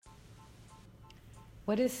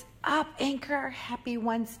What is up, Anchor? Happy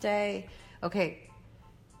Wednesday. Okay,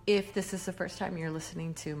 if this is the first time you're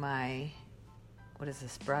listening to my,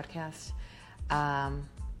 broadcast? My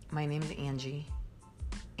name is Angie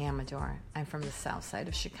Amador. I'm from the south side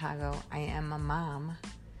of Chicago. I am a mom,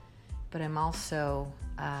 but I'm also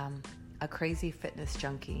a crazy fitness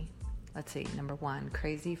junkie. Let's see, number one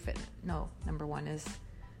is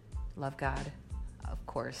love God, of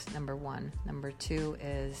course, number one. Number two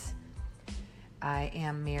is I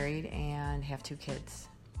am married and have 2 kids.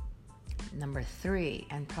 Number 3,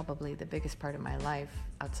 and probably the biggest part of my life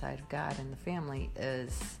outside of God and the family,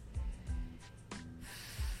 is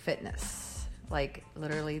fitness. Like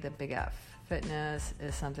literally the big F. Fitness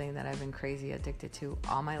is something that I've been crazy addicted to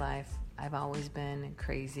all my life. I've always been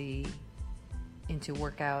crazy into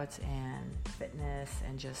workouts and fitness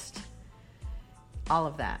and just all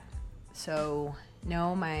of that. So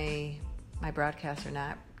no, my broadcasts are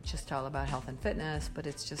not just all about health and fitness, but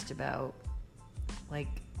it's just about, like,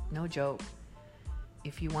 no joke,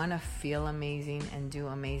 if you want to feel amazing and do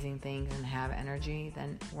amazing things and have energy,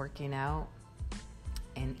 then working out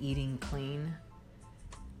and eating clean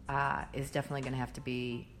is definitely going to have to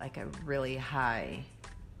be like a really high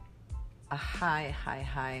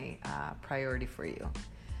priority for you.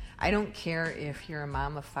 I don't care if you're a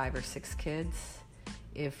mom of 5 or 6 kids.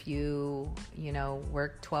 If you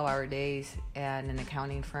work 12-hour days at an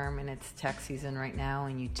accounting firm and it's tax season right now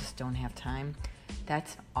and you just don't have time,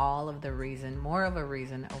 that's more of a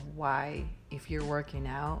reason of why, if you're working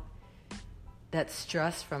out, that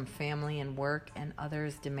stress from family and work and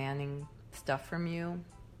others demanding stuff from you,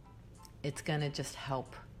 it's going to just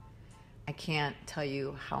help. I can't tell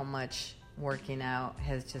you how much working out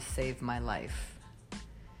has just saved my life.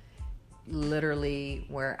 Literally,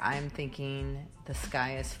 where I'm thinking the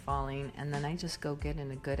sky is falling, and then I just go get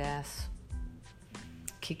in a good ass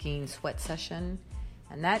kicking sweat session.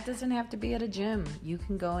 And that doesn't have to be at a gym. You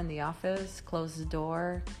can go in the office, close the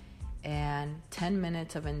door, and 10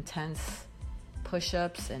 minutes of intense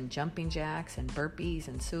push-ups and jumping jacks and burpees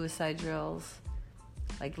and suicide drills.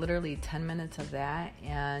 Like literally 10 minutes of that,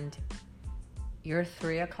 and your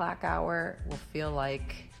 3 o'clock hour will feel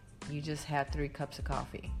like you just had 3 cups of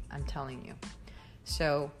coffee. I'm telling you.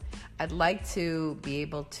 So I'd like to be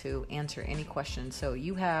able to answer any questions. So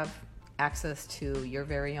you have access to your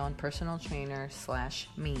very own personal trainer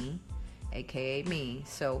 / me, aka me.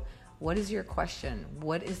 So what is your question?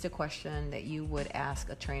 What is the question that you would ask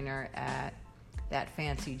a trainer at that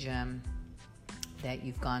fancy gym that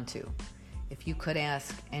you've gone to? If you could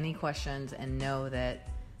ask any questions and know that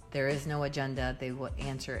there is no agenda, they will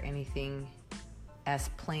answer anything as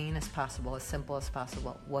plain as possible, as simple as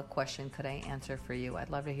possible. What question could I answer for you?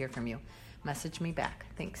 I'd love to hear from you. Message me back.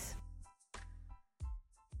 Thanks.